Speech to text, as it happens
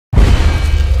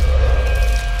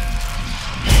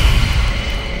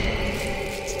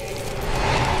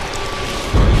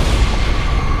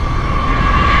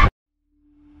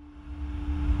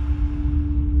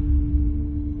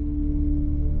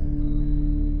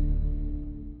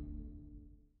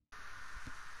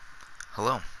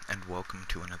Hello, and welcome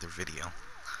to another video.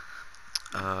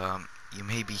 You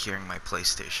may be hearing my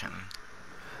PlayStation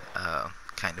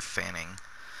kind of fanning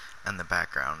in the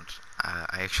background.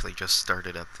 I actually just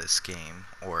started up this game,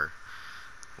 or,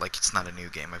 like, it's not a new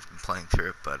game, I've been playing through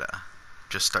it, but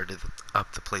just started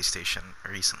up the PlayStation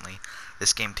recently.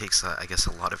 This game takes, I guess,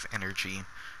 a lot of energy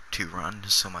to run,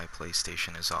 so my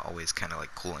PlayStation is always kind of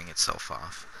like cooling itself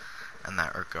off in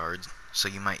that regard. So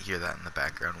you might hear that in the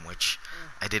background, which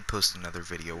I did post another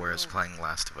video where I was playing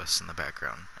Last of Us in the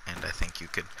background, and I think you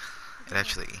could, it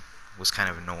actually was kind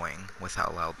of annoying with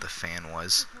how loud the fan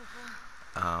was.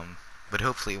 But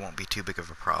hopefully it won't be too big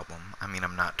of a problem. I mean,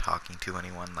 I'm not talking to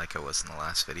anyone like I was in the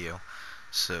last video,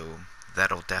 so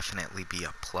that'll definitely be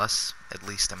a plus, at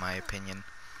least in my opinion.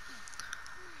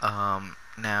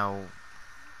 Now,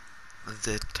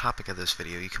 the topic of this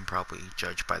video, you can probably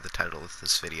judge by the title of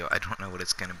this video. I don't know what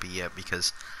it's going to be yet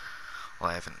because,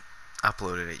 well, I haven't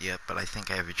uploaded it yet, but I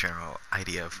think I have a general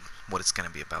idea of what it's going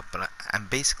to be about. But I'm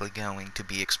basically going to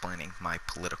be explaining my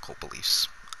political beliefs,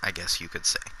 I guess you could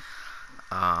say.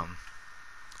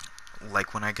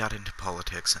 Like when I got into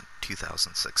politics in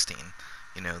 2016,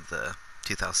 you know, the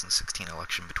 2016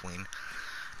 election between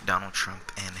Donald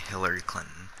Trump and Hillary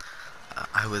Clinton,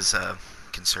 I was a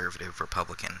conservative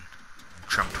Republican.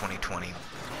 Trump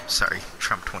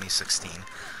 2016,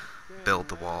 build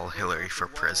the wall, Hillary for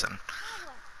prison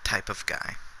type of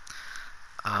guy.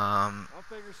 And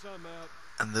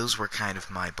those were kind of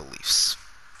my beliefs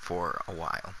for a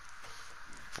while.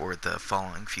 For the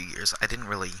following few years, I didn't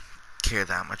really care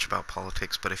that much about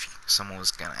politics, but if someone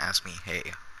was going to ask me,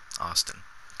 hey, Austin,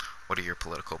 what are your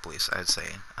political beliefs? I'd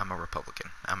say, I'm a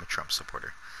Republican. I'm a Trump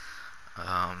supporter.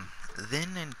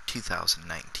 Then in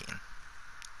 2019,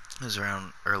 it was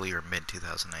around earlier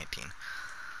mid-2019,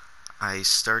 I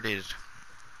started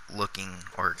looking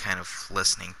or kind of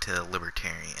listening to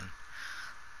libertarian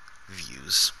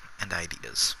views and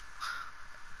ideas,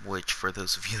 which for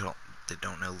those of you that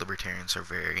don't know, libertarians are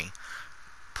very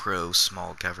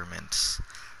pro-small government.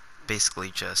 Basically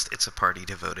just, it's a party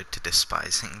devoted to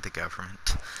despising the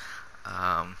government,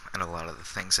 and a lot of the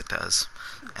things it does.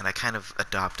 And I kind of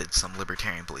adopted some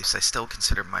libertarian beliefs. I still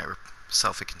consider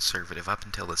myself a conservative up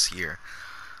until this year.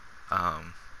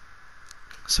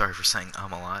 Sorry for saying a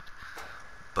lot,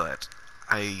 but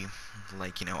I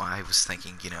was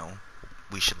thinking,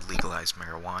 we should legalize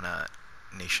marijuana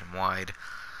nationwide,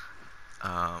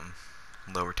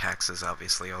 lower taxes,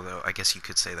 obviously, although I guess you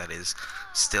could say that is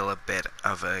still a bit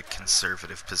of a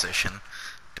conservative position,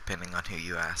 depending on who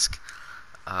you ask.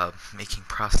 Making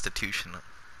prostitution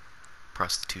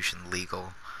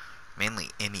legal,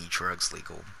 mainly any drugs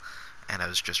legal, and I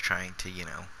was just trying to,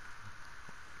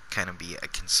 kind of be a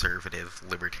conservative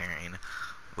libertarian,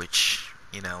 which,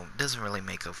 doesn't really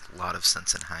make a lot of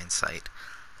sense in hindsight,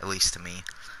 at least to me,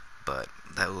 but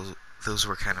those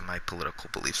were kind of my political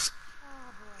beliefs.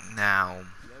 Now,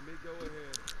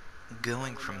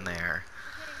 going from there,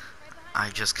 I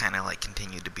just kind of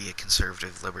continued to be a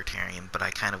conservative libertarian, but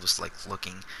I kind of was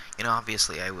looking,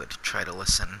 obviously I would try to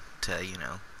listen to,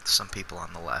 some people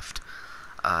on the left,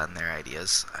 and their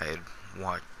ideas. I'd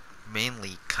watch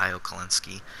mainly Kyle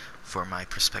Kalinske for my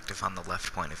perspective on the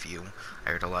left point of view.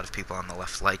 I heard a lot of people on the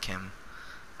left like him.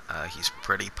 He's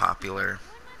pretty popular,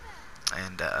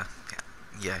 and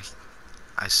yeah,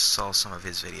 I saw some of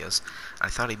his videos. I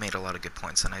thought he made a lot of good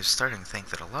points, and I was starting to think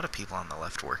that a lot of people on the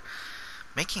left were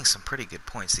making some pretty good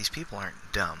points. These people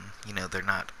aren't dumb, they're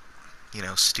not,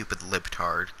 stupid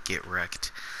libtard, get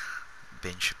wrecked,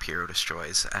 Ben Shapiro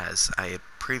destroys, as I had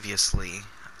previously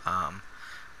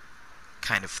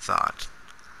kind of thought.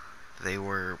 They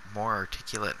were more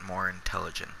articulate, more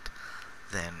intelligent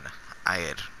than I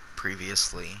had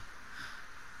previously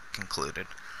concluded.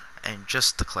 And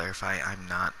just to clarify, I'm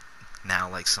not now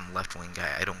like some left-wing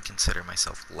guy. I don't consider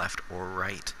myself left or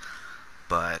right,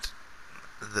 but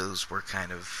those were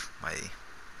kind of I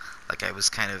was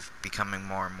kind of becoming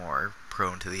more and more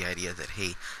prone to the idea that,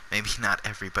 hey, maybe not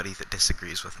everybody that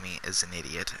disagrees with me is an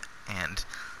idiot and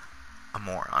a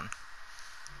moron.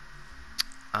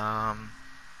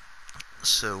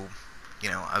 So,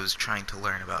 I was trying to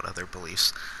learn about other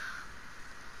beliefs,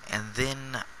 and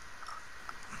then,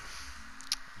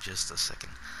 just a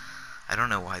second, I don't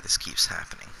know why this keeps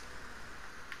happening.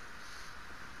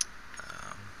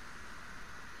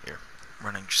 Here,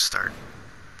 running start.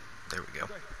 There we go.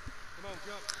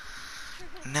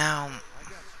 Now,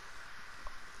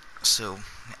 so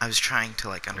I was trying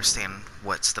to understand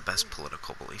what's the best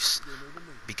political beliefs,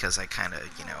 because I kind of,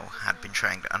 had been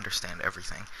trying to understand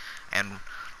everything. And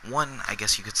one, I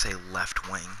guess you could say,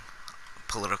 left-wing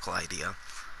political idea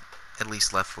at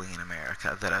least left-wing in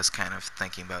America, that I was kind of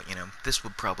thinking about, this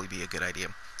would probably be a good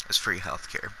idea, is free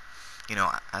healthcare.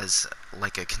 As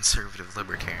like a conservative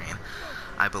libertarian,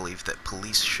 I believe that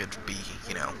police should be,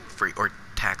 free or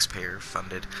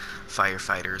taxpayer-funded,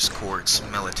 firefighters, courts,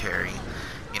 military,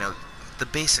 you know, the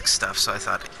basic stuff. So I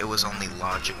thought it was only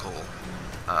logically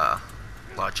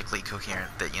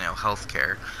coherent that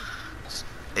healthcare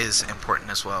is important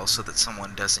as well, so that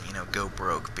someone doesn't go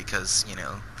broke because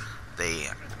they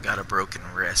got a broken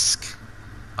wrist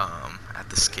at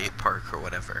the skate park or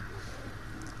whatever.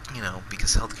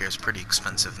 Because healthcare is pretty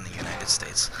expensive in the United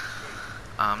States.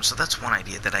 So that's one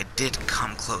idea that I did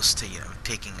come close to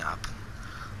taking up.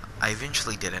 I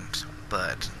eventually didn't,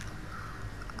 but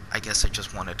I guess I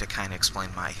just wanted to kind of explain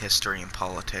my history in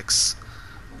politics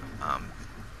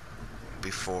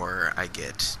before I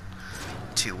get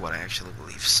to what I actually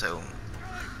believe. So,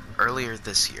 earlier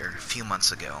this year, a few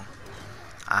months ago,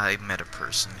 I met a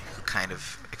person who kind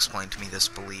of explained to me this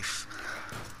belief.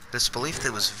 This belief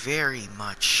that was very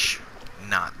much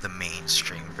not the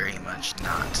mainstream, very much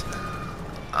not,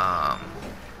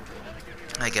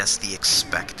 I guess, the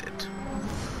expected.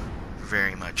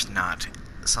 Very much not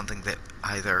something that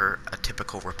either a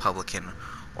typical Republican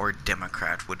or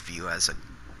Democrat would view as a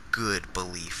good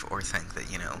belief or think that,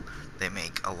 they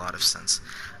make a lot of sense.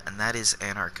 And that is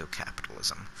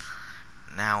anarcho-capitalism.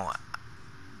 Now,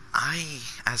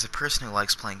 as a person who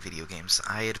likes playing video games,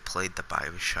 I had played the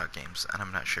BioShock games, and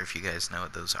I'm not sure if you guys know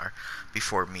what those are,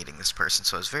 before meeting this person,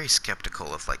 so I was very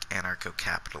skeptical of,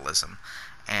 anarcho-capitalism,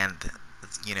 and,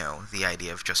 the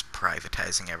idea of just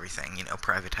privatizing everything,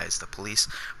 privatize the police,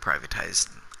 privatize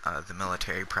the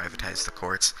military, privatize the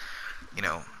courts,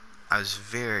 I was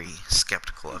very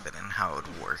skeptical of it and how it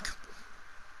would work.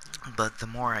 But the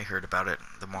more I heard about it,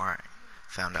 the more I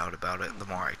found out about it, the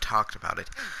more I talked about it,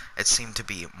 it seemed to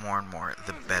be more and more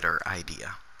the better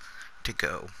idea to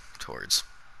go towards.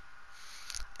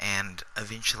 And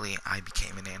eventually I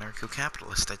became an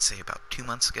anarcho-capitalist, I'd say about 2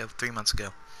 months ago, 3 months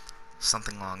ago,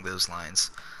 something along those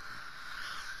lines.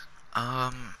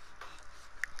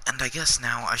 And I guess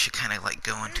now I should kind of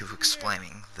go into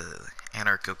explaining the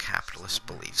anarcho-capitalist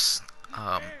beliefs.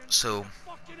 So,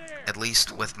 at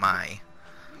least with my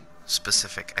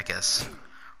specific, I guess,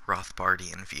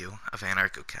 Rothbardian view of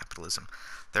anarcho-capitalism,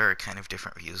 there are kind of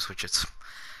different views, which it's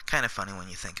kind of funny when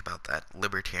you think about that.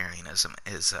 Libertarianism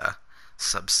is a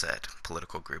subset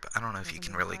political group. I don't know if you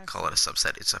can really call it a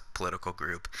subset. It's a political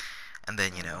group. And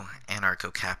then,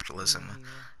 anarcho-capitalism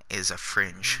is a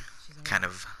fringe kind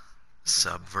of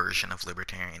subversion of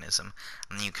libertarianism.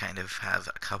 And then you kind of have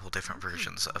a couple different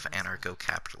versions of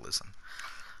anarcho-capitalism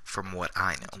from what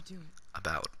I know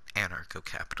about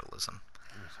anarcho-capitalism.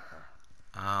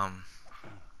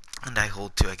 And I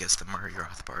hold to, I guess, the Murray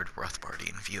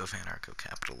Rothbardian view of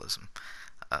anarcho-capitalism.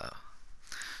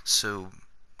 So,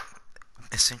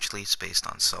 essentially it's based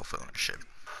on self-ownership.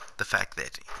 The fact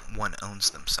that one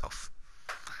owns themselves,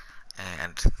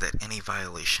 and that any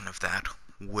violation of that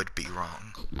would be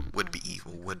wrong, would be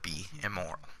evil, would be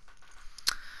immoral.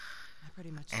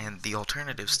 And the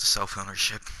alternatives to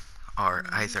self-ownership are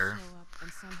either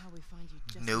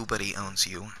nobody owns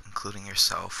you, including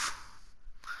yourself,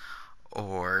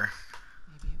 or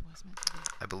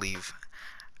I believe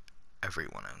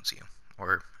everyone owns you,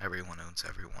 or everyone owns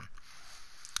everyone,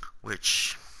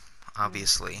 which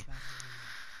obviously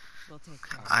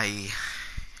I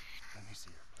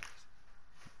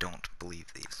don't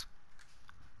believe these,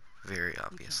 very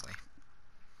obviously.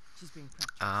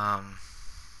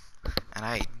 And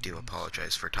I do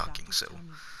apologize for talking so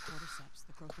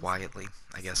quietly,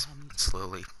 I guess, and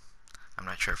slowly. I'm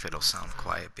not sure if it'll sound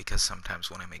quiet, because sometimes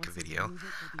when I make a video,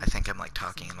 I think I'm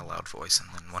talking in a loud voice, and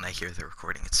then when I hear the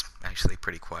recording, it's actually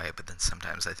pretty quiet, but then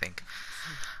sometimes I think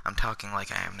I'm talking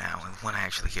like I am now, and when I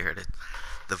actually hear it,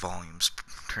 the volume's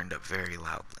turned up very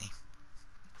loudly.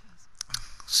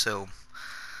 So,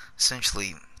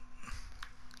 essentially,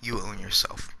 you own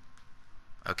yourself.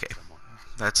 Okay,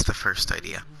 that's the first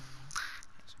idea.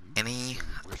 Any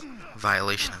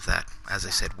violation of that, as I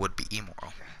said, would be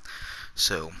immoral.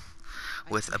 So,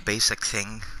 with a basic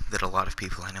thing that a lot of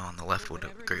people I know on the left would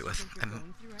agree with,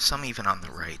 and some even on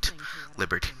the right,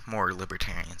 more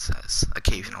libertarians as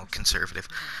occasional conservative,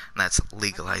 and that's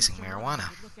legalizing marijuana.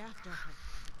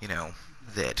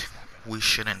 That we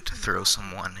shouldn't throw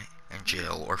someone in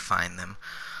jail or fine them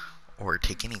or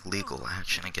take any legal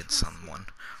action against someone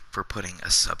for putting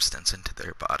a substance into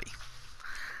their body.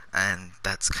 And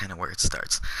that's kind of where it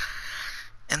starts.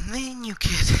 And then you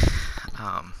get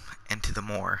into the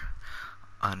more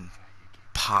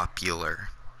unpopular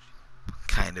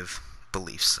kind of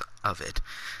beliefs of it,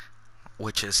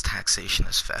 which is taxation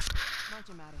is theft,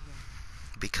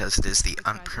 because it is the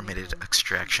unpermitted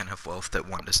extraction of wealth that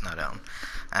one does not own,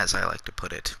 as I like to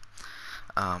put it.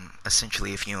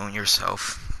 Essentially, if you own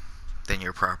yourself, then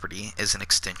your property is an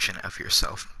extension of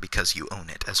yourself because you own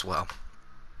it as well.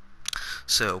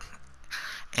 So,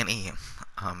 any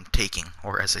taking,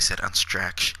 or as I said,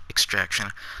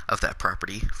 extraction of that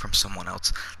property from someone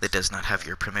else that does not have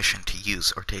your permission to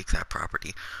use or take that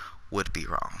property would be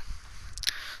wrong.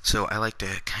 So I like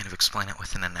to kind of explain it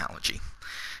with an analogy.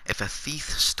 If a thief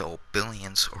stole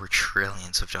billions or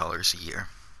trillions of dollars a year,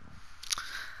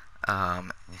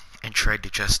 and tried to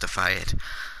justify it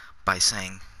by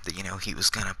saying that, he was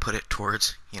going to put it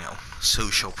towards,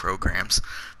 social programs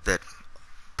that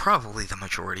probably the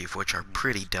majority of which are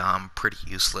pretty dumb, pretty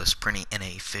useless, pretty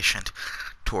inefficient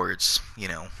towards,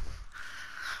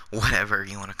 whatever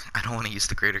you want to... I don't want to use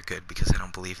the greater good because I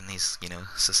don't believe in these,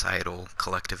 societal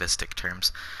collectivistic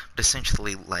terms, but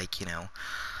essentially like,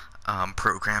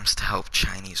 programs to help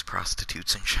Chinese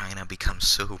prostitutes in China become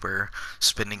sober,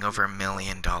 spending over $1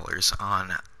 million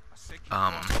on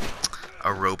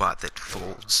a robot that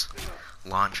folds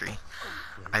laundry.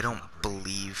 I don't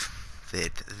believe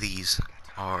that these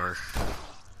are,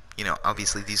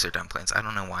 obviously these are dumb plans. I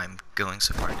don't know why I'm going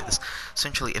so far into this.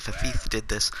 Essentially, if a thief did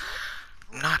this,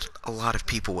 not a lot of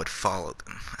people would follow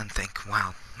them and think,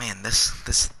 wow, man, this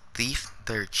thief,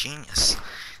 they're a genius.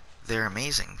 They're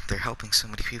amazing. They're helping so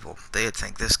many people. They'd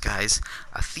think this guy's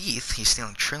a thief. He's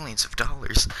stealing trillions of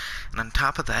dollars. And on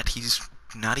top of that, he's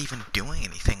not even doing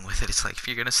anything with it. It's like, if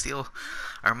you're going to steal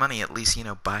our money, at least,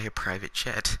 buy a private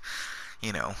jet.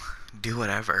 Do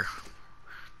whatever.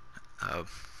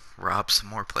 Rob some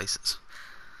more places.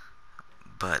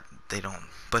 But they don't.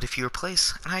 But if you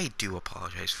replace, and I do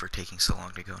apologize for taking so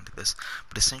long to go into this,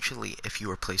 but essentially, if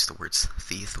you replace the words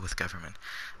thief with government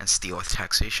and steal with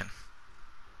taxation,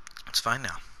 it's fine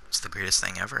now. It's the greatest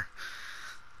thing ever.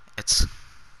 It's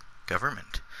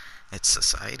government. It's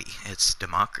society. It's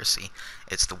democracy.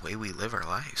 It's the way we live our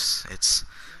lives. It's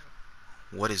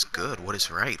what is good, what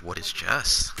is right, what is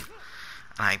just. And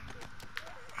I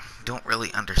don't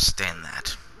really understand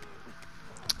that.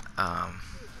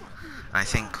 I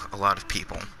think a lot of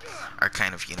people are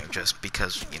kind of, just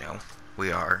because, we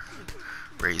are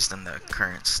raised in the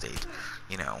current state,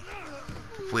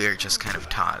 we are just kind of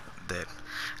taught that.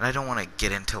 And I don't want to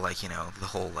get into, the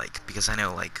whole, because I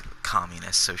know,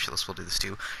 communists, socialists will do this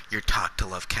too. You're taught to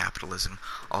love capitalism.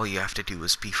 All you have to do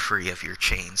is be free of your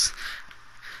chains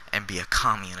and be a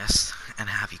communist and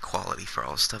have equality for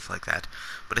all stuff like that.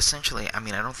 But essentially, I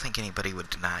don't think anybody would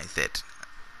deny that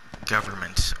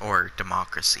government or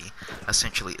democracy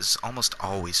essentially is almost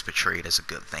always portrayed as a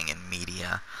good thing in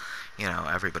media.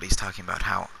 Everybody's talking about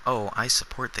how, oh, I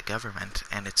support the government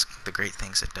and it's the great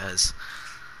things it does.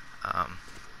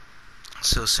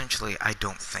 So essentially, I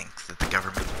don't think that the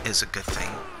government is a good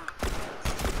thing,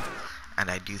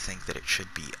 and I do think that it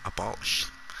should be abolished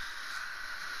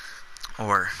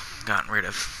or gotten rid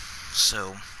of.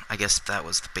 So I guess that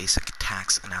was the basic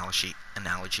tax analogy.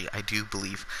 I do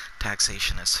believe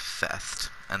taxation is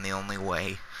theft, and the only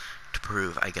way to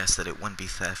prove, I guess, that it wouldn't be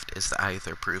theft is to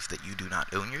either prove that you do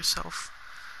not own yourself,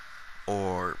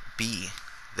 or B,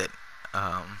 that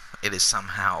it is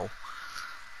somehow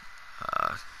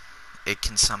it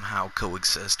can somehow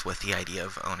coexist with the idea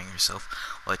of owning yourself,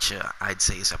 which I'd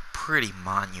say is a pretty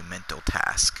monumental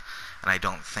task, and I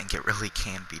don't think it really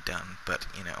can be done, but,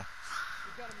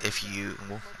 if you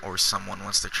or someone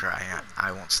wants to try,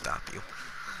 I won't stop you.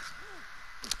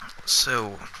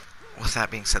 So, with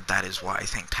that being said, that is why I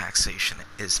think taxation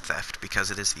is theft, because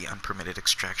it is the unpermitted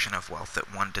extraction of wealth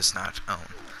that one does not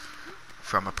own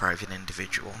from a private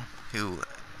individual who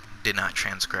did not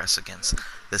transgress against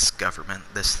this government,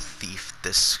 this thief,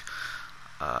 this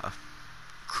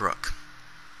crook.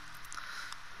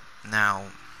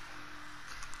 Now,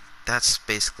 that's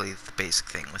basically the basic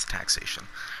thing with taxation.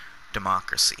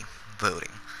 Democracy,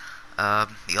 voting.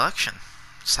 The election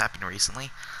just happened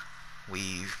recently.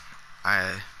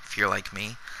 If you're like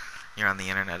me, you're on the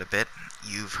internet a bit,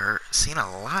 you've seen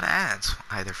a lot of ads,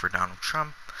 either for Donald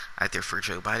Trump, either for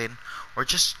Joe Biden, or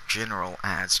just general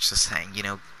ads just saying,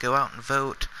 go out and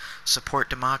vote, support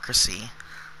democracy,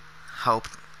 help,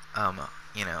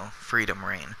 freedom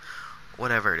reign,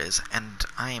 whatever it is. And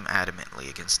I am adamantly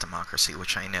against democracy,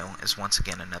 which I know is once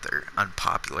again another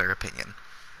unpopular opinion.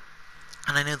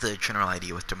 And I know the general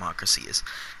idea with democracy is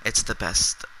it's the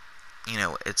best,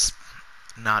 it's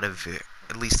not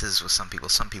at least this is with some people.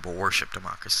 Some people worship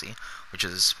democracy, which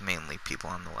is mainly people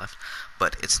on the left,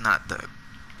 but it's not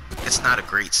a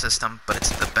great system, but it's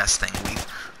the best thing we've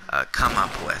come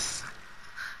up with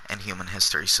in human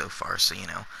history so far. So,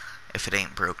 if it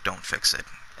ain't broke, don't fix it.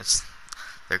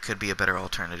 There could be a better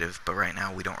alternative, but right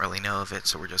now we don't really know of it,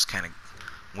 so we're just kind of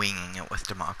winging it with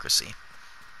democracy.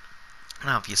 And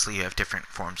obviously you have different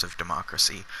forms of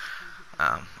democracy.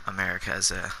 America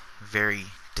has a very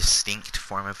distinct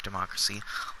form of democracy,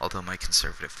 although my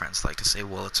conservative friends like to say,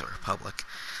 well, it's a republic.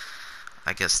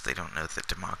 I guess they don't know that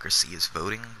democracy is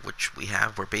voting, which we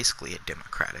have. We're basically a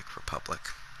democratic republic.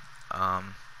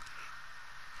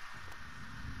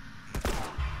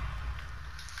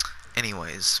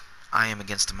 Anyways, I am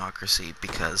against democracy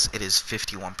because it is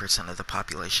 51% of the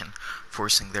population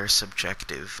forcing their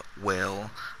subjective will,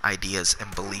 ideas,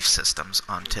 and belief systems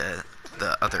onto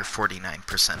the other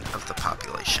 49% of the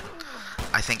population.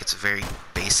 I think it's very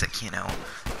basic,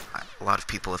 A lot of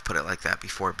people have put it like that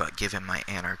before, but given my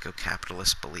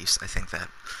anarcho-capitalist beliefs, I think that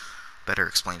better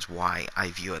explains why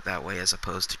I view it that way as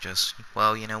opposed to just,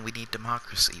 well, we need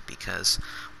democracy because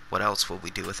what else will we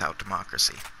do without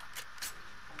democracy?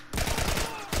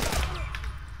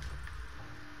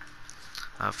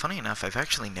 Funny enough, I've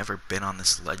actually never been on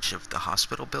this ledge of the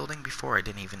hospital building before. I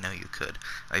didn't even know you could.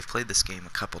 I've played this game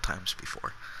a couple times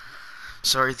before.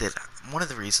 Sorry that one of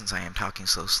the reasons I am talking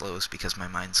so slow is because my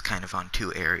mind's kind of on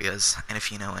two areas, and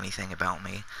if you know anything about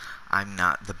me, I'm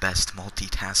not the best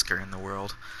multitasker in the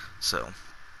world. So,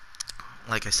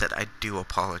 like I said, I do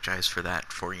apologize for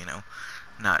that, for,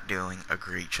 not doing a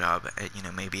great job at,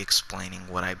 maybe explaining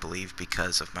what I believe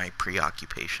because of my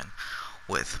preoccupation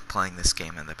with playing this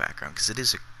game in the background, because it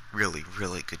is a really,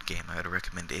 really good game. I would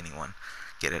recommend anyone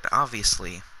get it.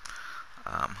 Obviously,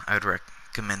 I would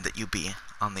recommend that you be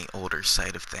on the older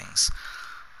side of things.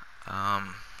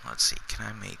 Let's see, can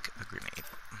I make a grenade?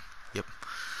 Yep.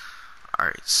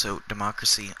 Alright, so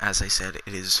democracy, as I said,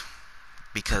 it is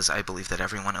because I believe that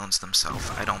everyone owns themselves.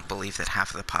 I don't believe that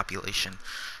half of the population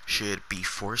should be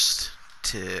forced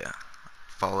to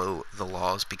follow the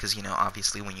laws, because,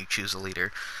 obviously when you choose a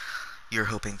leader, you're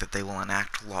hoping that they will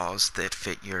enact laws that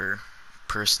fit your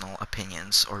personal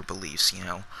opinions or beliefs.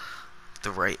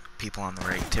 The right people on the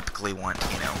right typically want,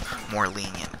 more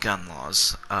lenient gun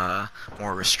laws,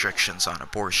 more restrictions on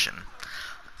abortion,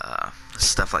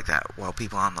 stuff like that, while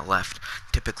people on the left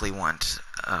typically want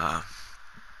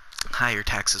higher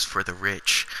taxes for the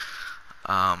rich,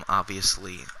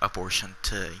 obviously abortion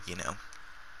to,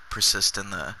 persist in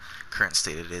the current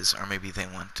state it is, or maybe they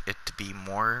want it to be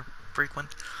more frequent.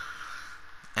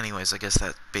 Anyways, I guess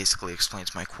that basically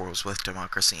explains my quarrels with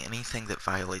democracy. Anything that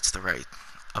violates the right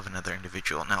of another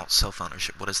individual. Now,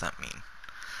 self-ownership, what does that mean?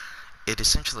 It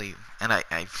essentially, and I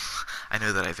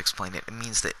know that I've explained it, it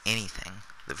means that anything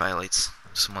that violates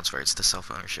someone's rights to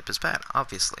self-ownership is bad,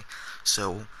 obviously.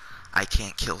 So, I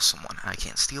can't kill someone, I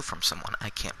can't steal from someone, I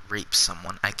can't rape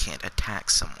someone, I can't attack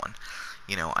someone.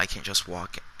 I can't just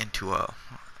walk into a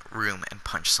room and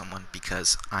punch someone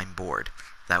because I'm bored.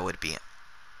 That would be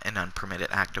an unpermitted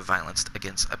act of violence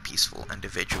against a peaceful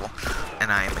individual,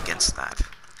 and I am against that.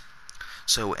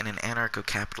 So in an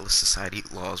anarcho-capitalist society,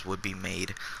 laws would be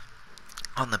made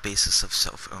on the basis of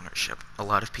self-ownership. A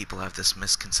lot of people have this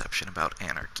misconception about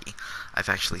anarchy. I've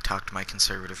actually talked to my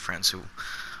conservative friends who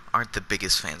aren't the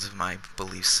biggest fans of my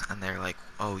beliefs, and they're like,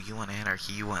 oh, you want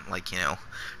anarchy, you want, like,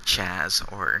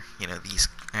 Chaz, or, these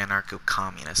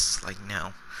anarcho-communists. Like,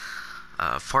 no.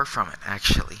 Far from it,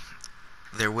 actually.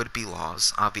 There would be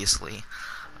laws, obviously.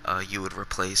 You would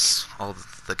replace all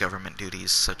the government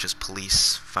duties, such as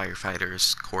police,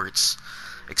 firefighters, courts,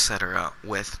 etc.,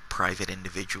 with private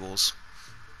individuals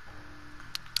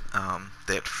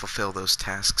that fulfill those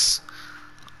tasks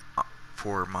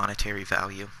for monetary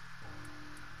value.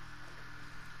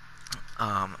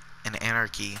 An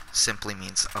anarchy simply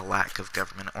means a lack of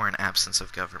government or an absence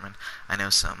of government. I know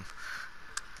some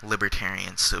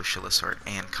libertarian socialists or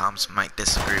ANCOMs might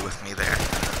disagree with me there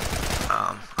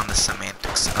on the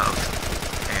semantics of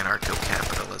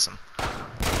anarcho-capitalism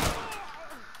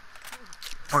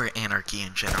or anarchy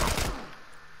in general.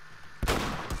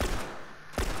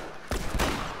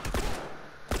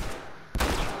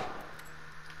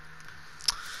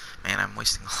 Man, I'm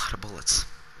wasting a lot of bullets.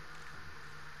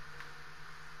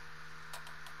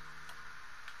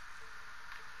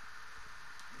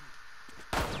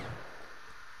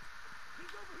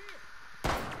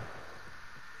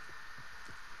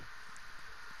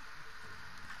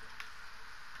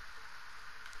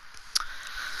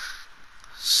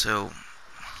 So,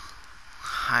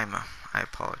 I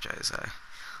apologize, I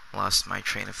lost my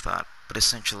train of thought, but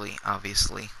essentially,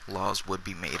 obviously, laws would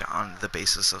be made on the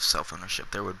basis of self-ownership.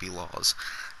 There would be laws,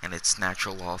 and it's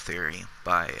natural law theory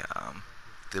that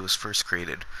was first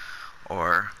created,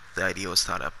 or the idea was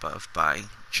thought up of by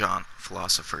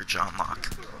philosopher John Locke.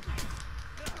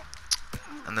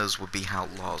 and those would be how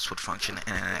laws would function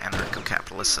in an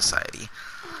anarcho-capitalist society.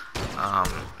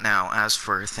 Now, as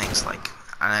for things like,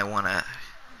 and I want to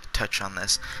touch on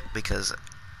this because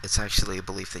it's actually a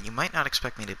belief that you might not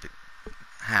expect me to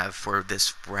have for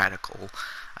this radical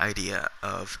idea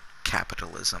of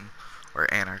capitalism or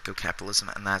anarcho-capitalism,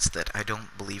 and that's that I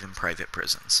don't believe in private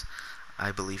prisons.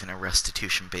 I believe in a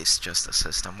restitution-based justice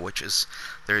system, which is,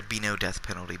 there would be no death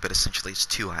penalty, but essentially it's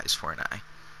 2 eyes for an eye.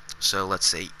 So let's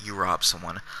say you rob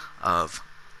someone of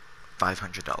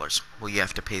 $500. Well, you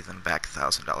have to pay them back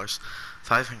 $1,000.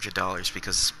 $500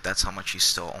 because that's how much you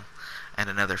stole, and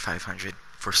another $500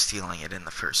 for stealing it in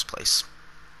the first place.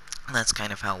 And that's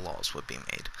kind of how laws would be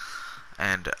made.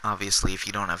 And obviously, if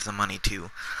you don't have the money to,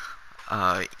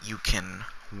 you can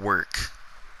work.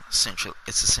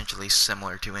 It's essentially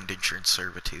similar to indentured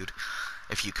servitude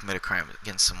if you commit a crime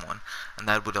against someone. And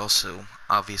that would also,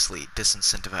 obviously,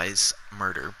 disincentivize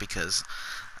murder because,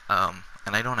 and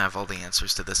I don't have all the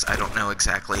answers to this. I don't know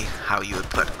exactly how you would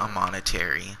put a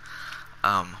monetary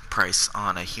price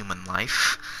on a human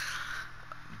life,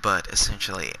 but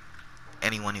essentially,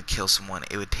 anyone who kills someone,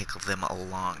 it would take them a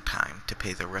long time to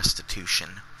pay the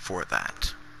restitution for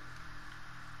that.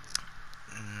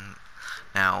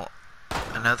 Now,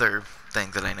 another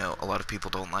thing that I know a lot of people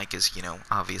don't like is,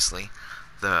 obviously,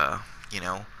 the,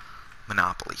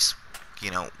 monopolies.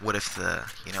 What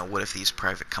if these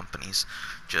private companies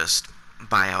just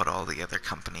buy out all the other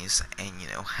companies and,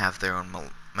 have their own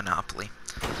monopoly?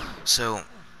 So,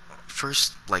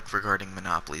 first, regarding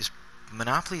monopolies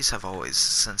have always,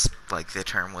 since, the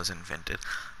term was invented,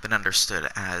 been understood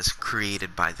as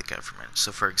created by the government.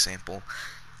 So, for example,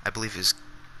 I believe it was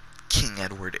King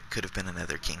Edward, it could have been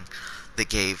another king, that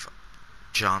gave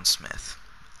John Smith,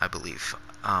 I believe,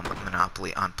 a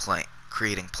monopoly on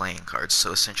creating playing cards.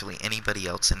 So essentially anybody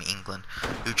else in England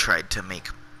who tried to make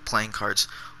playing cards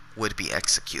would be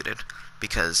executed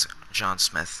because John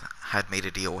Smith had made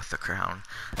a deal with the crown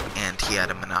and he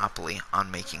had a monopoly on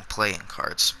making playing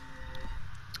cards.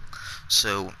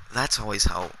 So that's always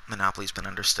how monopoly's been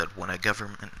understood, when a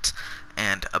government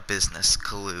and a business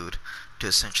collude to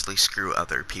essentially screw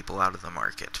other people out of the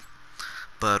market.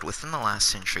 But within the last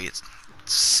century, it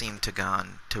seemed to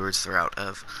gone towards the route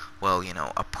of, well,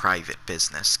 a private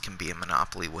business can be a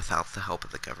monopoly without the help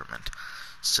of the government.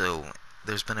 So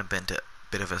there's been a bit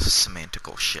of a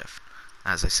semantical shift,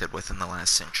 as I said, within the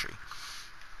last century.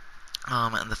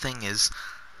 And the thing is,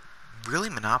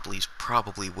 really, monopolies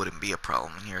probably wouldn't be a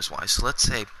problem, and here's why. So let's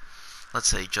say,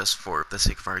 just for the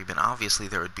sake of argument, obviously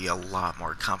there would be a lot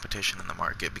more competition in the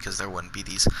market because there wouldn't be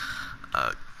these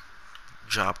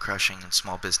job crushing and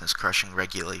small business crushing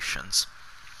regulations.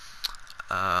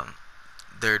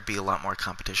 There'd be a lot more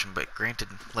competition, but granted,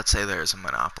 let's say there's a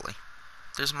monopoly.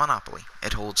 There's a monopoly.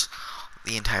 It holds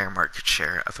the entire market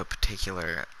share of a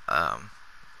particular,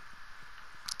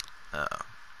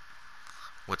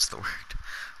 what's the word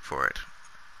for it?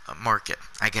 A market,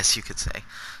 I guess you could say.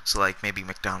 So maybe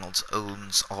McDonald's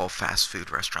owns all fast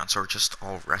food restaurants or just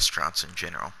all restaurants in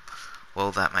general.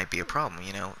 Well, that might be a problem,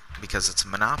 because it's a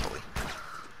monopoly.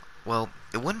 Well,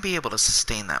 it wouldn't be able to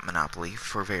sustain that monopoly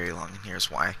for very long, and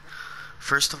here's why.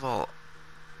 First of all,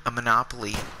 a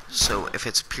monopoly, so if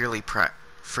it's purely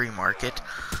free market,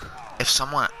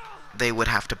 they would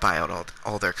have to buy out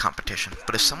all their competition.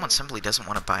 But if someone simply doesn't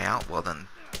want to buy out, well then,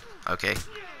 okay,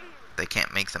 they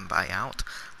can't make them buy out.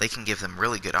 They can give them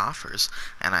really good offers,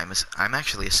 and I'm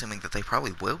actually assuming that they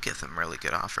probably will give them really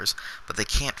good offers, but they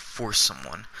can't force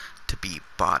someone to be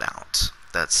bought out.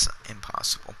 That's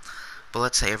impossible. But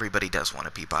let's say everybody does want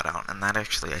to be bought out, and that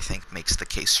actually, I think, makes the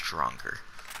case stronger.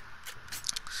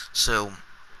 So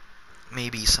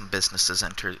maybe some businesses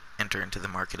enter into the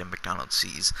market and McDonald's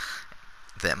sees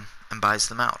them and buys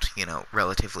them out,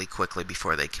 relatively quickly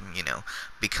before they can,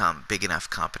 become big enough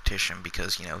competition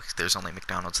because, there's only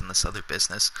McDonald's in this other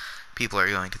business. People are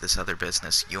going to this other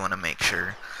business. You want to make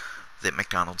sure that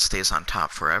McDonald's stays on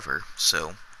top forever,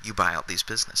 so you buy out these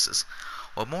businesses.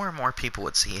 Well, more and more people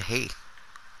would see, hey,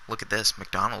 look at this,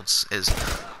 McDonald's is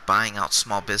buying out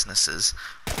small businesses,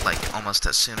 almost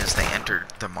as soon as they enter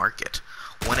the market.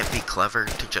 Wouldn't it be clever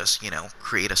to just,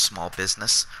 create a small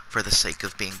business for the sake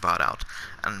of being bought out?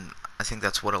 And I think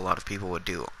that's what a lot of people would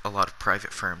do. A lot of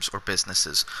private firms or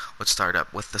businesses would start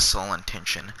up with the sole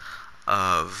intention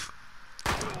of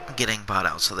getting bought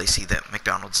out. So they see that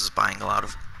McDonald's is buying out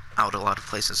a lot of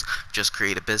places. Just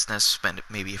create a business, spend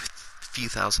maybe a few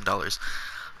 $1,000s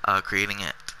creating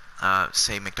it.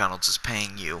 Say McDonald's is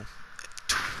paying you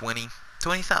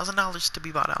 $20,000 to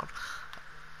be bought out.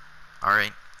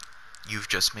 Alright, you've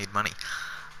just made money.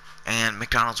 And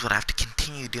McDonald's would have to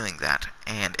continue doing that.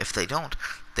 And if they don't,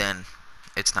 then,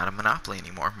 it's not a monopoly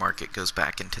anymore. Market goes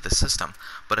back into the system.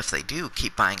 But if they do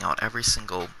keep buying out every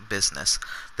single business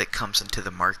that comes into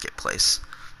the marketplace,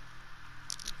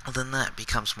 well, then that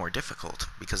becomes more difficult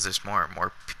because there's more and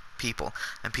more people,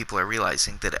 and people are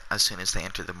realizing that as soon as they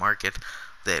enter the market,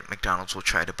 that McDonald's will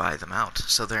try to buy them out.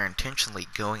 So they're intentionally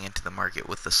going into the market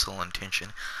with the sole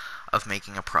intention of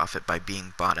making a profit by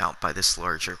being bought out by this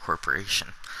larger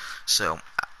corporation. So,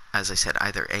 as I said,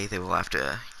 either A, they will have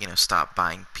to, stop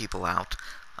buying people out,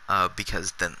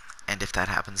 because then, and if that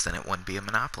happens, then it wouldn't be a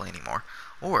monopoly anymore.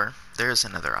 Or, there is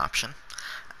another option,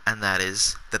 and that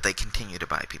is that they continue to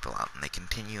buy people out, and they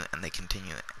continue, and they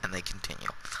continue, and they continue.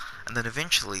 And then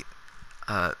eventually,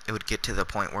 it would get to the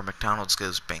point where McDonald's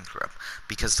goes bankrupt,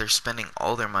 because they're spending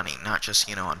all their money, not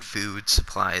just, on food,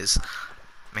 supplies,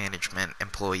 management,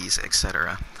 employees,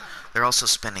 etc. They're also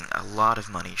spending a lot of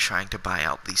money trying to buy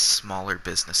out these smaller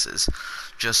businesses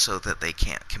just so that they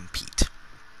can't compete.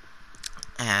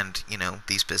 And,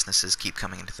 these businesses keep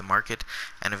coming into the market,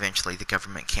 and eventually the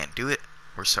government can't do it,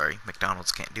 or sorry,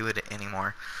 McDonald's can't do it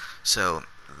anymore, so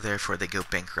therefore they go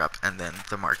bankrupt, and then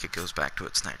the market goes back to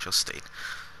its natural state.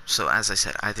 So as I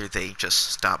said, either they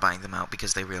just stop buying them out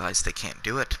because they realize they can't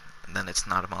do it, and then it's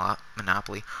not a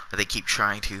monopoly, or they keep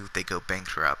trying to, they go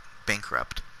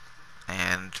bankrupt,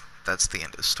 and that's the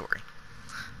end of the story.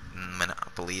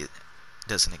 Monopoly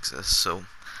doesn't exist. So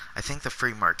I think the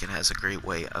free market has a great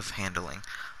way of handling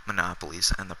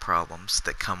monopolies and the problems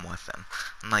that come with them.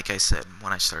 And like I said,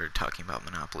 when I started talking about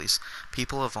monopolies,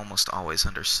 people have almost always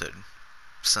understood,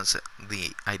 since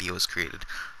the idea was created,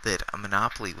 that a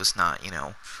monopoly was not,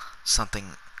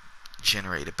 something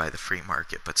generated by the free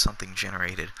market, but something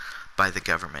generated by the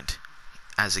government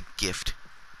as a gift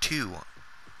to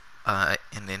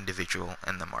an individual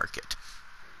in the market.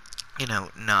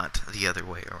 Not the other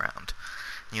way around.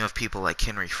 You have people like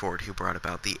Henry Ford, who brought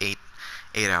about the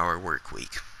 8-hour work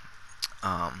week.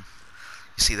 You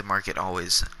see, the market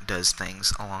always does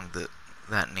things along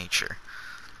that nature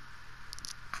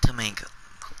to make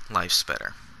lives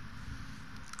better.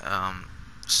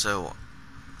 So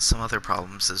some other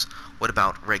problems is, what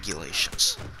about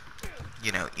regulations?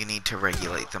 You need to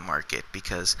regulate the market,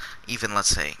 because even, let's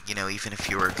say, even if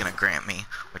you were going to grant me,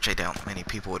 which I doubt many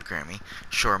people would grant me,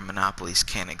 sure, monopolies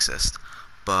can exist,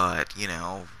 but,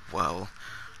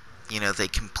 they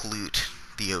can pollute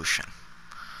the ocean.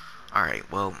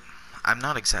 Alright, well, I'm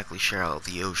not exactly sure how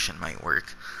the ocean might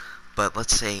work, but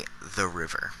let's say a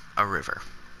river.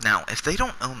 Now, if they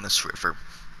don't own this river,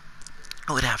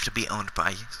 it would have to be owned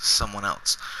by someone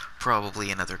else,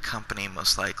 probably another company,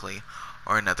 most likely,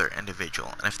 or another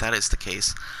individual. And if that is the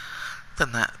case,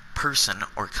 then that person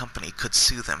or company could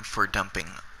sue them for dumping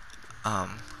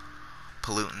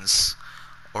pollutants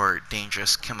or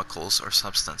dangerous chemicals or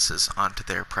substances onto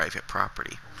their private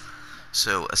property.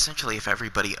 So essentially, if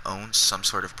everybody owns some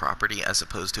sort of property, as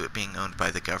opposed to it being owned by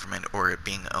the government or it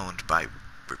being owned by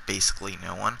basically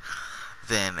no one,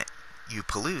 then you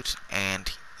pollute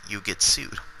and you get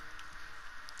sued.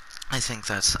 I think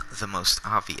that's the most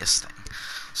obvious thing.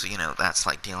 So, that's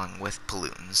like dealing with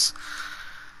pollutants,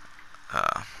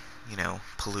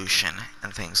 pollution,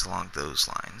 and things along those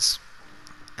lines,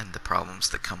 and the problems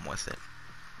that come with it.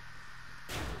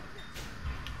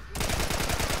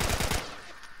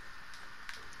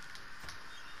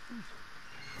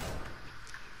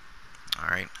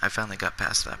 Alright, I finally got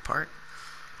past that part.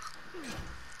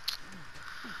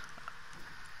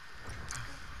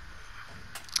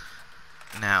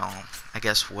 Now, I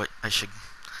guess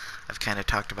I've kind of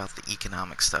talked about the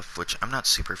economic stuff, which I'm not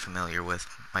super familiar with.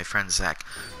 My friend Zach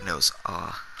knows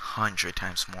 100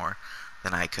 times more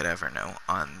than I could ever know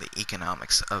on the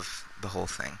economics of the whole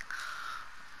thing.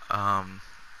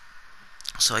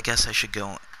 So I guess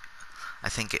I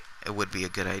think it would be a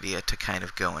good idea to kind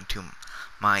of go into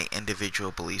my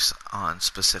individual beliefs on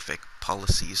specific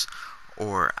policies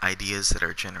or ideas that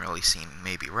are generally seen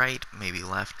maybe right, maybe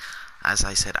left. As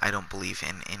I said, I don't believe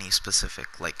in any specific,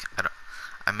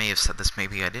 I may have said this,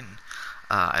 maybe I didn't.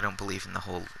 I don't believe in the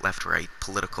whole left-right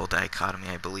political dichotomy.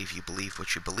 I believe you believe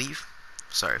what you believe.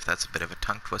 Sorry if that's a bit of a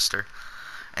tongue twister.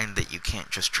 And that you can't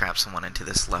just trap someone into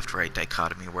this left-right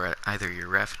dichotomy where either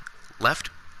you're left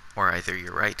or either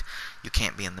you're right. You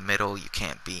can't be in the middle. You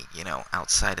can't be,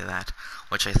 outside of that,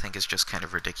 which I think is just kind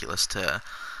of ridiculous, to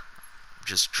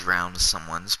just drown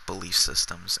someone's belief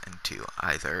systems into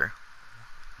either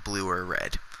blue or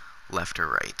red, left or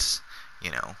right,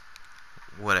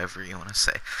 whatever you want to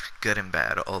say, good and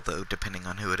bad, although depending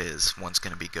on who it is, one's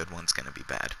going to be good, one's going to be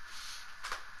bad.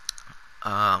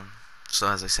 So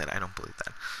as I said, I don't believe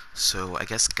that. So I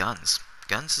guess guns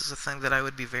is a thing that I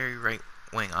would be very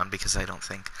right-wing on, because I don't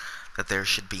think that there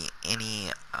should be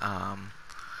any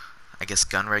I guess,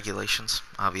 gun regulations,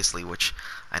 obviously, which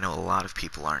I know a lot of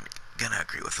people aren't gonna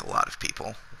agree with a lot of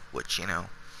people, which,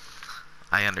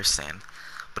 I understand.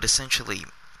 But essentially,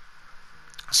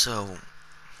 so,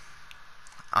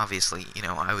 obviously,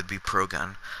 I would be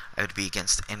pro-gun. I would be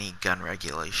against any gun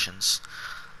regulations,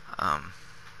 um,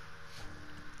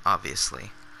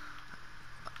 obviously.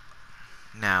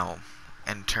 Now,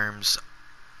 in terms,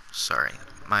 sorry,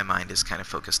 my mind is kind of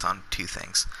focused on two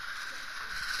things.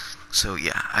 So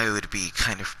yeah, I would be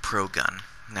kind of pro-gun.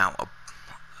 Now,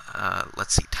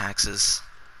 let's see, taxes.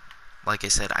 Like I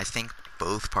said, I think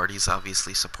both parties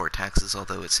obviously support taxes,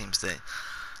 although it seems that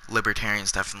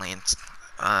libertarians definitely, and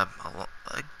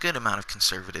a good amount of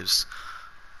conservatives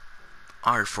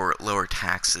are for lower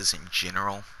taxes in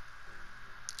general.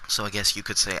 So I guess you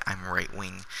could say I'm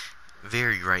right-wing,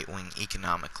 very right-wing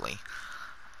economically.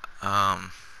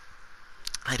 Um,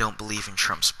 I don't believe in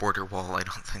Trump's border wall. I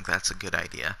don't think that's a good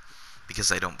idea,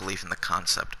 because I don't believe in the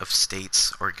concept of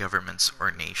states or governments or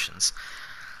nations.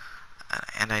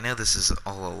 And I know this is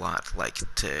all a lot like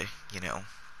to,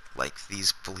 like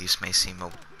these beliefs may seem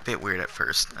a bit weird at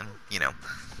first, and,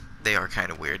 they are kind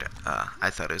of weird.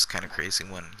 I thought it was kind of crazy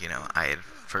when, I had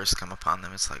first come upon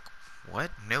them. It's like,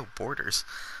 what? No borders?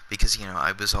 Because,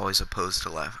 I was always opposed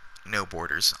to no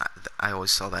borders. I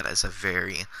always saw that as a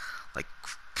very, like,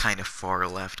 kind of far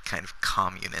left, kind of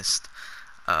communist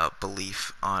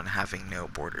belief on having no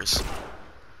borders.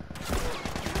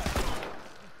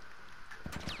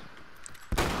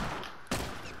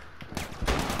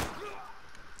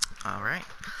 Alright.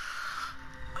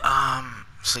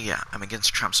 So yeah, I'm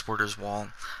against Trump's borders wall.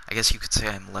 I guess you could say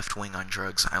I'm left-wing on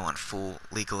drugs. I want full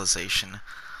legalization,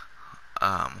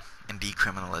 and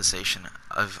decriminalization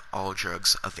of all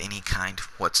drugs of any kind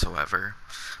whatsoever,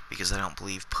 because I don't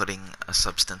believe putting a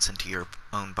substance into your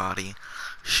own body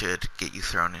should get you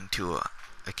thrown into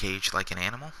a cage like an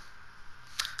animal.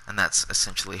 And that's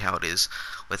essentially how it is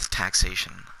with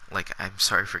taxation. Like, I'm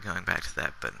sorry for going back to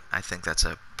that, but I think that's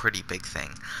a pretty big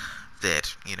thing.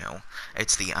 That,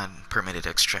 it's the unpermitted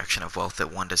extraction of wealth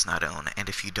that one does not own, and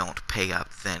if you don't pay up,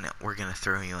 then we're going to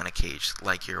throw you in a cage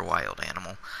like you're a wild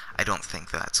animal. I don't think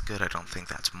that's good. I don't think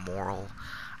that's moral.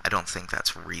 I don't think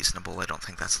that's reasonable. I don't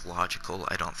think that's logical.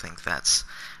 I don't think that's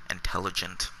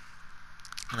intelligent.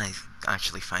 And I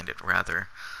actually find it rather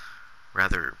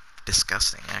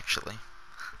disgusting, actually.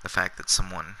 The fact that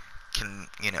someone can,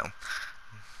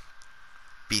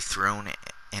 be thrown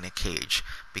in a cage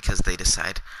because they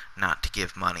decide not to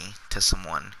give money to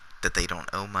someone that they don't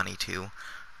owe money to,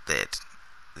 that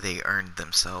they earned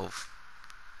themselves.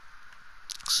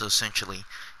 So essentially,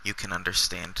 you can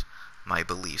understand my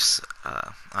beliefs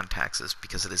on taxes,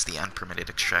 because it is the unpermitted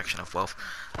extraction of wealth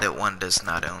that one does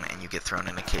not own, and you get thrown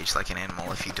in a cage like an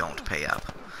animal if you don't pay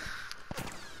up.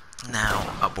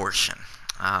 Now, abortion.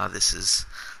 This is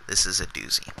a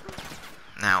doozy.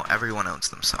 Now, everyone owns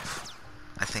themselves.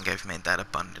 I think I've made that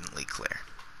abundantly clear.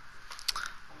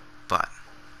 But,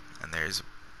 and there's a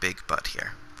big but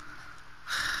here,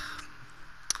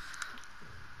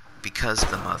 because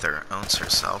the mother owns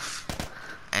herself,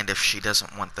 and if she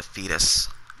doesn't want the fetus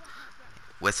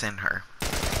within her,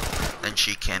 then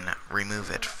she can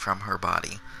remove it from her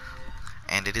body.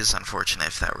 And it is unfortunate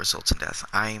if that results in death.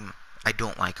 I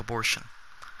don't like abortion.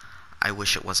 I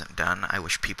wish it wasn't done. I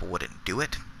wish people wouldn't do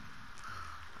it.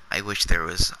 I wish there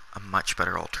was a much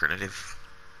better alternative.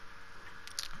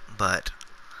 But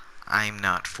I'm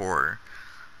not for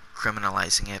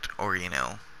criminalizing it or,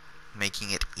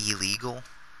 making it illegal,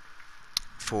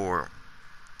 for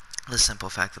the simple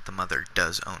fact that the mother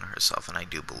does own herself, and I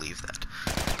do believe that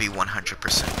to be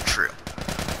 100% true.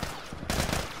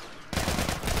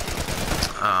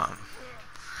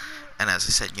 And as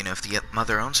I said, if the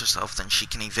mother owns herself, then she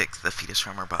can evict the fetus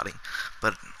from her body.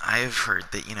 But I have heard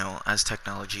that, as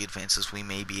technology advances, we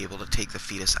may be able to take the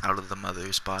fetus out of the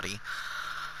mother's body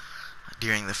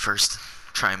during the first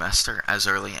trimester, as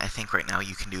early. I think right now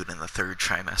you can do it in the third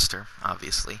trimester,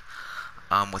 obviously,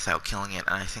 without killing it.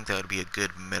 And I think that would be a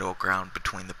good middle ground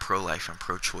between the pro-life and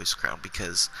pro-choice crowd,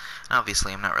 because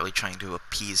obviously I'm not really trying to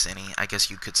appease any. I guess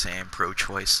you could say I'm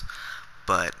pro-choice,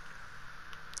 but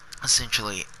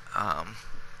essentially,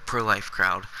 pro-life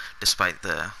crowd, despite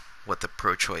what the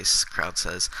pro-choice crowd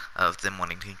says of them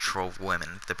wanting to control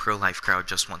women, the pro-life crowd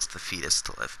just wants the fetus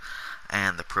to live.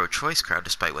 And the pro-choice crowd,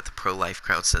 despite what the pro-life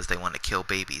crowd says they want to kill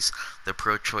babies, the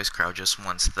pro-choice crowd just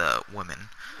wants the women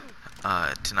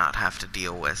to not have to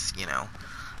deal with,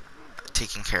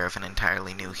 taking care of an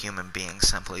entirely new human being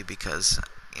simply because,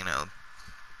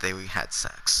 they had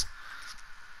sex.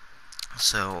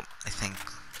 So, I think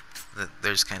that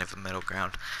there's kind of a middle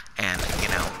ground, and,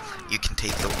 you can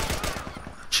take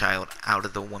child out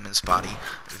of the woman's body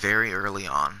very early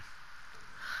on,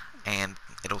 and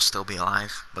it'll still be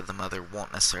alive, but the mother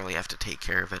won't necessarily have to take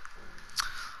care of it.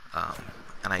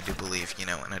 And I do believe, in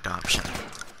adoption.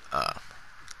 Uh,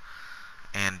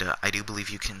 and I do believe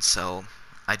you can sell.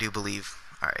 I do believe.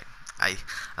 Alright. I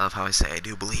love how I say I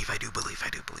do believe.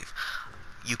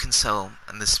 You can sell,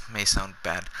 and this may sound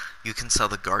bad, you can sell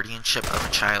the guardianship of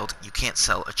a child. You can't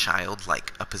sell a child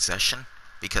like a possession,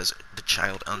 because the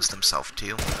child owns themselves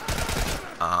too.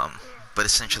 But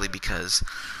essentially because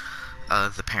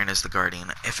the parent is the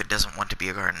guardian. If it doesn't want to be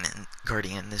a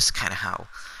guardian, this is kind of how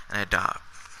an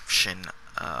adoption,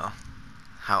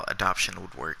 how adoption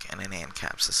would work in an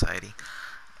ANCAP society.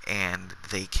 And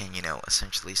they can,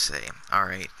 essentially say,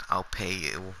 alright, I'll pay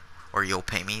you, or you'll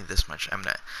pay me this much,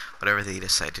 whatever they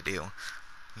decide to do,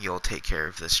 you'll take care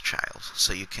of this child.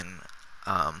 So you can,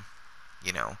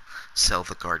 sell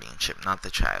the guardianship, not the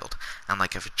child. And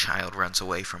like if a child runs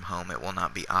away from home, it will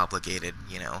not be obligated,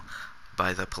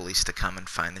 by the police to come and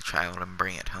find the child and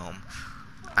bring it home.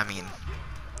 I mean,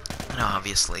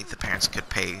 obviously the parents could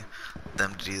pay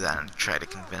them to do that and try to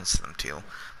convince them to,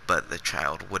 but the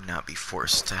child would not be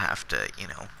forced to have to,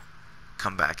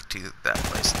 come back to that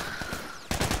place.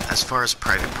 As far as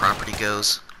private property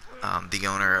goes, the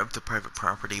owner of the private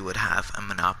property would have a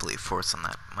monopoly force on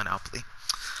that monopoly.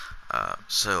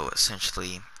 So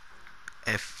essentially,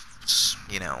 if,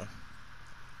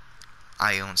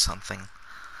 I own something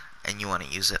and you want to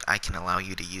use it, I can allow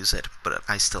you to use it, but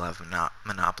I still have a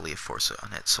monopoly of force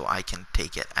on it, so I can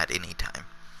take it at any time.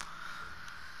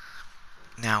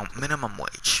 Now, minimum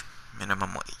wage.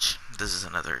 This is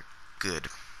another good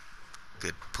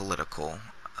political,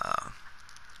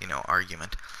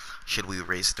 argument. Should we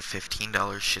raise it to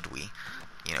 $15? Should we,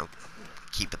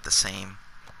 keep it the same?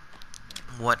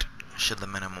 What should the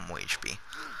minimum wage be?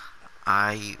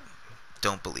 I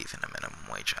don't believe in a minimum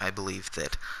wage. I believe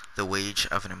that the wage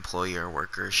of an employee or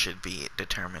worker should be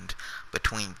determined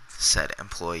between said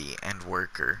employee and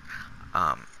worker,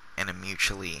 in a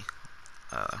mutually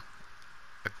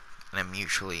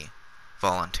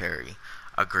voluntary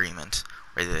agreement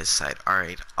where they decide,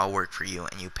 alright, I'll work for you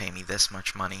and you pay me this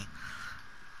much money.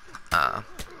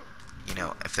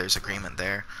 If there's agreement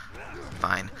there,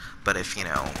 fine. But if,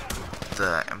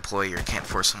 the employer can't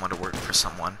force someone to work for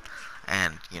someone,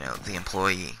 and, the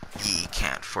employee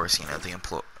can't force, the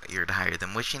employer to hire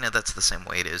them, which, that's the same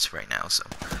way it is right now, so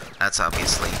that's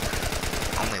obviously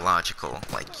only logical.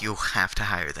 Like, you have to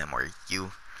hire them, or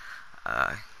you,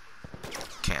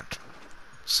 can't.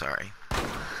 Sorry.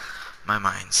 My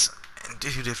mind's in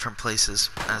two different places,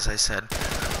 as I said.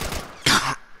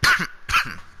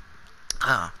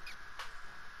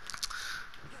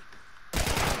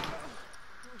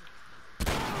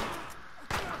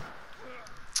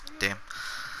 Damn.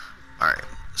 Alright,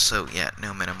 so yeah,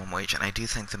 no minimum wage, and I do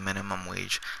think the minimum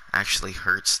wage actually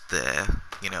hurts the,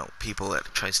 people it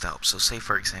tries to help. So say,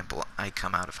 for example, I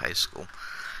come out of high school,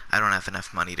 I don't have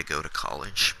enough money to go to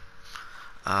college,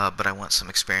 but I want some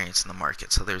experience in the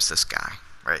market, so there's this guy,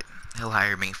 right? He'll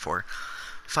hire me for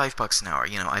 $5 an hour.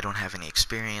 I don't have any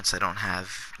experience, I don't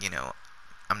have,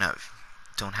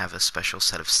 don't have a special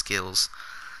set of skills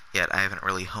yet, I haven't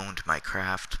really honed my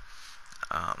craft,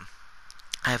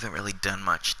 I haven't really done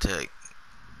much to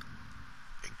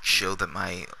show that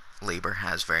my labor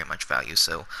has very much value,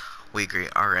 so we agree,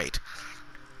 alright.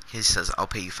 He says, I'll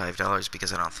pay you $5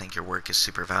 because I don't think your work is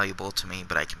super valuable to me,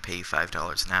 but I can pay you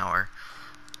 $5 an hour.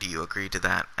 Do you agree to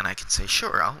that? And I can say,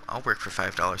 sure, I'll work for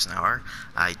 $5 an hour.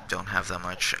 I don't have that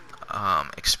much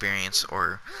experience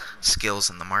or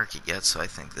skills in the market yet, so I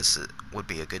think this would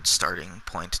be a good starting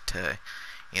point to,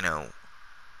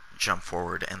 jump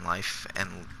forward in life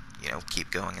and,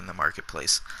 keep going in the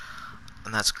marketplace.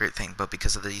 And that's a great thing, but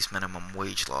because of these minimum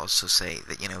wage laws, so say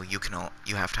that,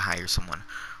 you have to hire someone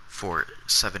for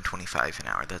 $7.25 an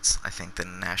hour. That's, I think, the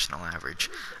national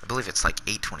average. I believe it's like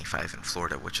 $8.25 in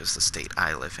Florida, which is the state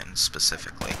I live in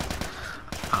specifically.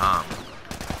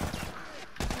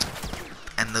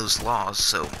 And those laws,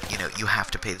 so, you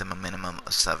have to pay them a minimum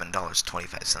of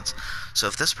 $7.25. So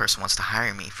if this person wants to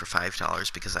hire me for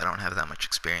 $5 because I don't have that much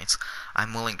experience,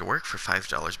 I'm willing to work for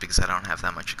 $5 because I don't have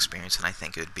that much experience, and I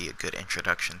think it would be a good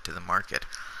introduction to the market.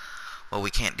 Well, we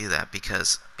can't do that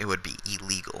because it would be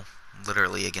illegal,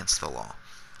 literally against the law.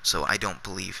 So I don't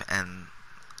believe in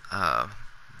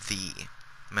the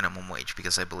minimum wage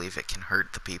because I believe it can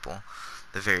hurt the people,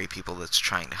 the very people that's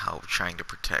trying to help, trying to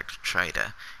protect, try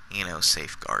to,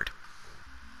 safeguard.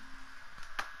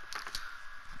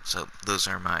 So those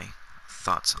are my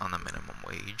thoughts on the minimum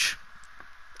wage.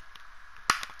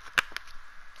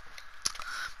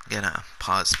 I'm gonna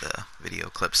pause the video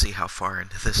clip, see how far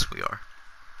into this we are.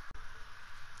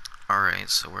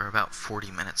 Alright, so we're about 40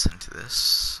 minutes into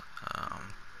this. I'll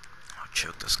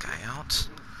choke this guy out.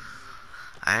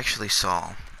 I actually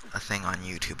saw a thing on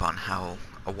YouTube on how,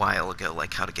 a while ago,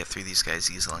 like how to get through these guys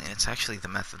easily, and it's actually the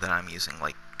method that I'm using,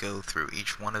 like go through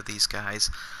each one of these guys,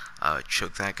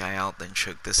 choke that guy out, then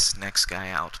choke this next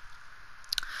guy out.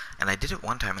 And I did it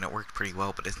one time and it worked pretty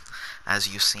well, but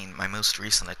as you've seen, my most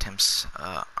recent attempts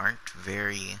aren't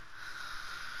very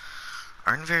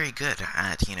good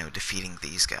at, defeating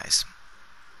these guys.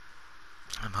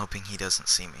 I'm hoping he doesn't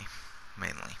see me,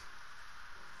 mainly.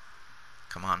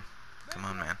 Come on. Come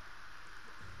on, man.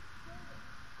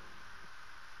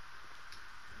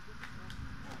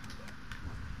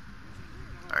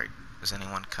 Alright, is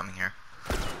anyone coming here?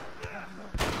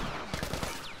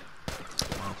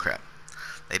 Oh, crap.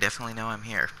 They definitely know I'm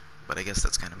here, but I guess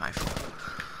that's kind of my fault.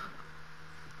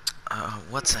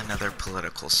 What's another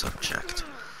political subject?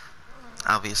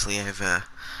 Obviously, I have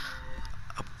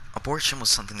abortion was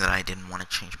something that I didn't want to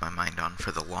change my mind on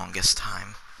for the longest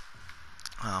time.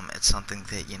 It's something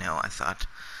that, I thought,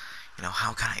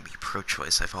 how can I be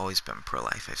pro-choice? I've always been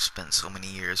pro-life. I've spent so many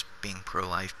years being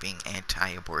pro-life, being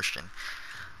anti-abortion,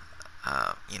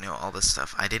 all this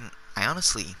stuff. I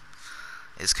honestly,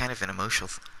 it's kind of an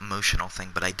emotional thing,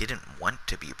 but I didn't want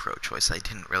to be pro-choice. I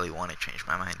didn't really want to change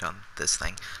my mind on this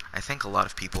thing. I think a lot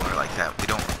of people are like that. We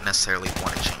don't necessarily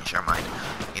want to change our mind.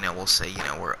 We'll say,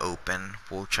 we're open,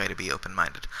 we'll try to be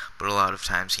open-minded, but a lot of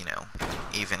times,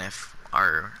 even if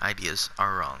our ideas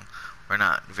are wrong, we're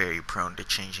not very prone to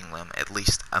changing them, at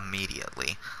least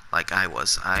immediately, like I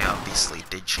was. I obviously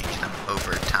did change them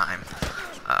over time,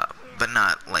 but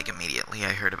not, like, immediately.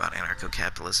 I heard about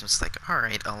Anarcho-Capitalism. It's like,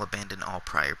 alright, I'll abandon all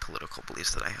prior political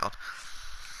beliefs that I held.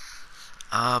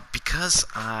 Because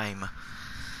I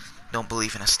don't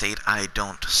believe in a state, I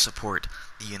don't support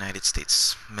the United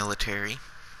States military,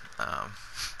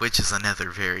 which is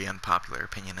another very unpopular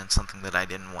opinion and something that I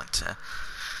didn't want to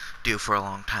do for a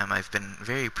long time. I've been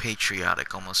very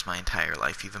patriotic almost my entire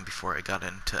life, even before I got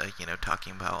into,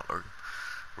 talking about or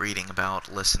reading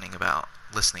about, listening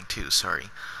to,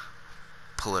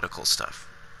 political stuff.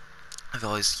 I've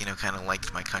always, kind of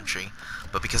liked my country,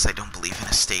 but because I don't believe in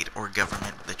a state or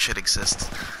government that should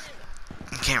exist,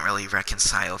 you can't really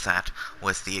reconcile that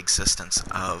with the existence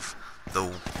of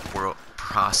the world,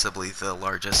 possibly the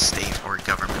largest state or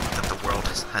government that the world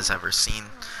has ever seen,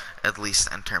 at least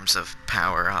in terms of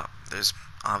power. There's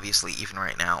obviously, even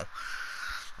right now,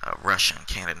 Russia and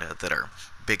Canada that are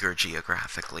bigger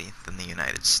geographically than the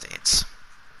United States.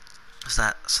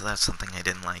 So that's something I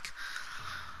didn't like.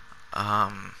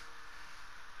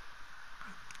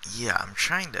 Yeah, I'm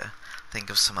trying to think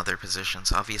of some other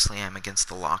positions. Obviously, I'm against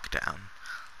the lockdown.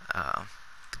 The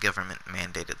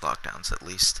government-mandated lockdowns, at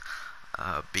least,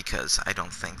 because I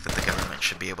don't think that the government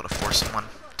should be able to force someone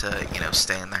to,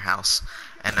 stay in their house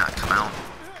and not come out.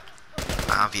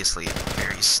 Obviously, it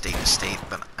varies state to state,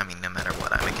 but, I mean, no matter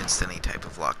what, I'm against any type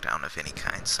of lockdown of any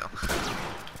kind, so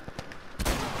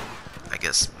I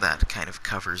guess that kind of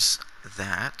covers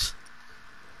that,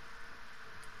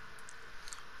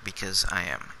 because I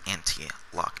am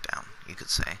anti-lockdown, you could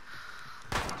say.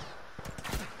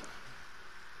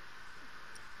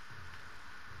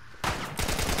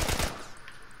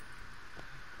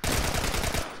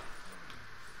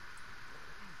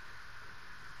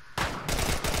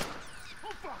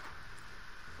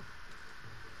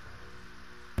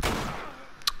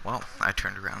 Well, I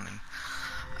turned around and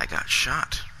I got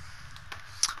shot.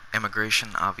 Immigration,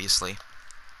 obviously.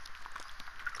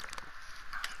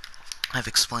 I've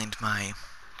explained my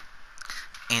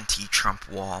anti-Trump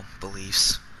wall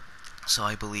beliefs. So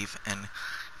I believe in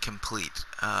complete,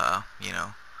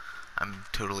 I'm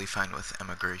totally fine with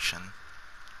immigration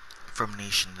from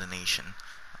nation to nation.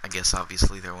 I guess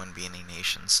obviously there wouldn't be any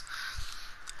nations.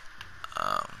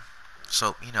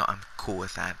 So, I'm cool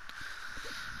with that.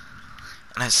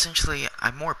 And essentially,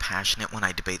 I'm more passionate when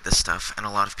I debate this stuff, and a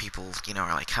lot of people,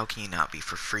 are like, how can you not be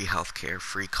for free healthcare,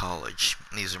 free college?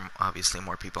 These are obviously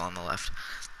more people on the left.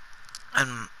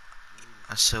 And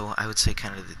so I would say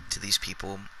kind of to these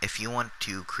people, if you want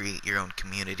to create your own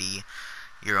community,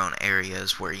 your own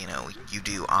areas where, you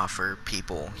do offer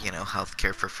people,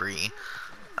 healthcare for free,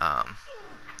 and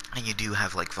you do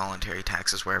have, like, voluntary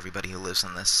taxes where everybody who lives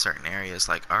in this certain area is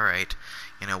like, alright,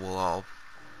 we'll all,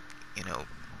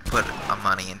 put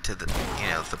money into the,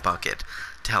 the bucket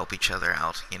to help each other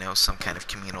out, some kind of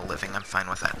communal living. I'm fine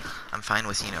with that. I'm fine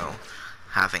with,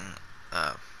 having,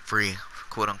 free,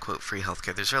 quote-unquote, free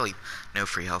healthcare. There's really no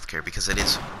free healthcare because it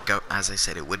is, as I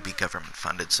said, it would be government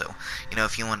funded. So,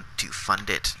 if you want to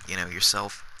fund it,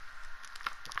 yourself,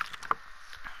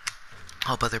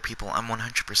 help other people, I'm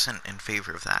 100% in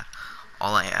favor of that.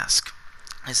 all I ask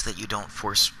is that you don't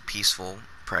force peaceful,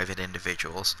 private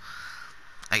individuals,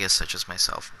 I guess such as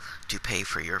myself, to pay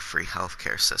for your free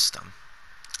healthcare system.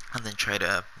 And then try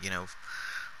to,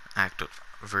 act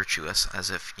virtuous as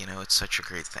if, it's such a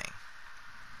great thing.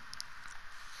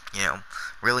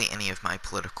 Really any of my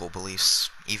political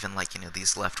beliefs, even like,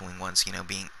 these left-wing ones,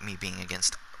 being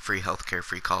against free healthcare,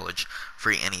 free college,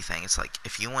 free anything. It's like,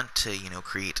 if you want to,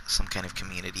 create some kind of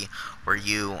community where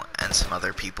you and some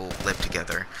other people live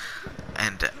together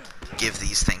and give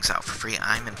these things out for free,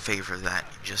 I'm in favor of that.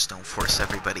 You just don't force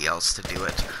everybody else to do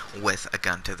it with a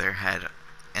gun to their head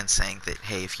and saying that,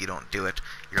 hey, if you don't do it,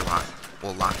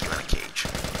 we'll lock you in a cage.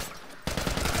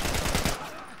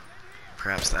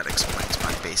 Perhaps that explains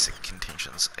my basic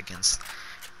contentions against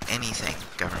anything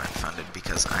government funded,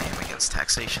 because I am against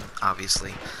taxation,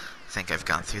 obviously. I think I've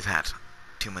gone through that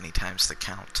too many times to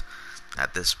count,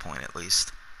 at this point at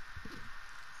least.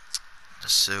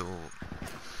 So,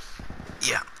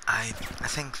 yeah, I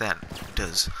think that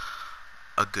does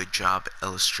a good job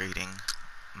illustrating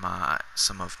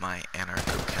some of my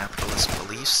anarcho-capitalist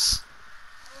beliefs.